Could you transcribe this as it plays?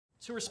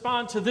To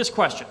respond to this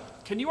question,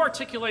 can you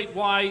articulate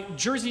why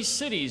Jersey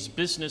City's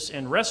business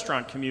and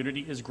restaurant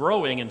community is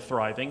growing and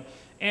thriving,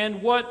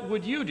 and what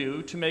would you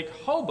do to make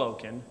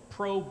Hoboken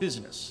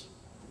pro-business?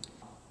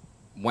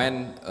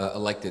 When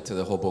elected to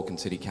the Hoboken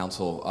City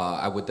Council,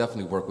 I would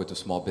definitely work with the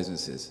small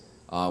businesses.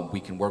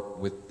 We can work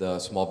with the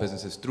small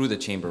businesses through the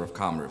Chamber of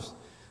Commerce.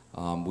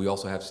 We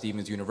also have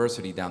Stevens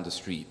University down the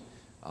street.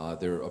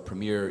 They're a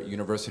premier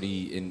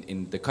university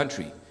in the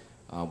country.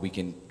 We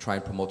can try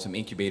and promote some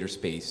incubator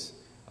space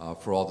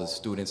for all the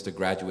students, the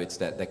graduates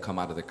that come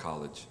out of the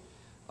college.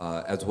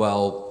 As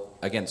well,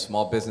 again,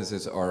 small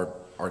businesses are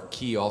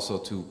key also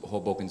to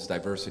Hoboken's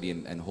diversity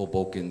and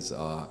Hoboken's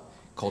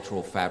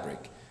cultural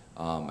fabric.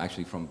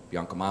 Actually from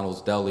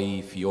Biancamano's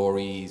Deli,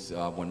 Fiore's,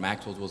 when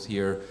Maxwell's was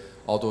here,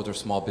 all those are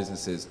small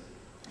businesses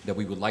that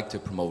we would like to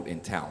promote in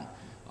town.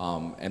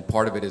 And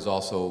part of it is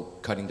also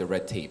cutting the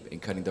red tape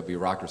and cutting the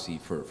bureaucracy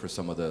for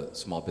some of the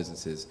small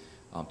businesses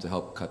to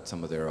help cut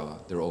some of their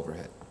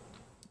overhead.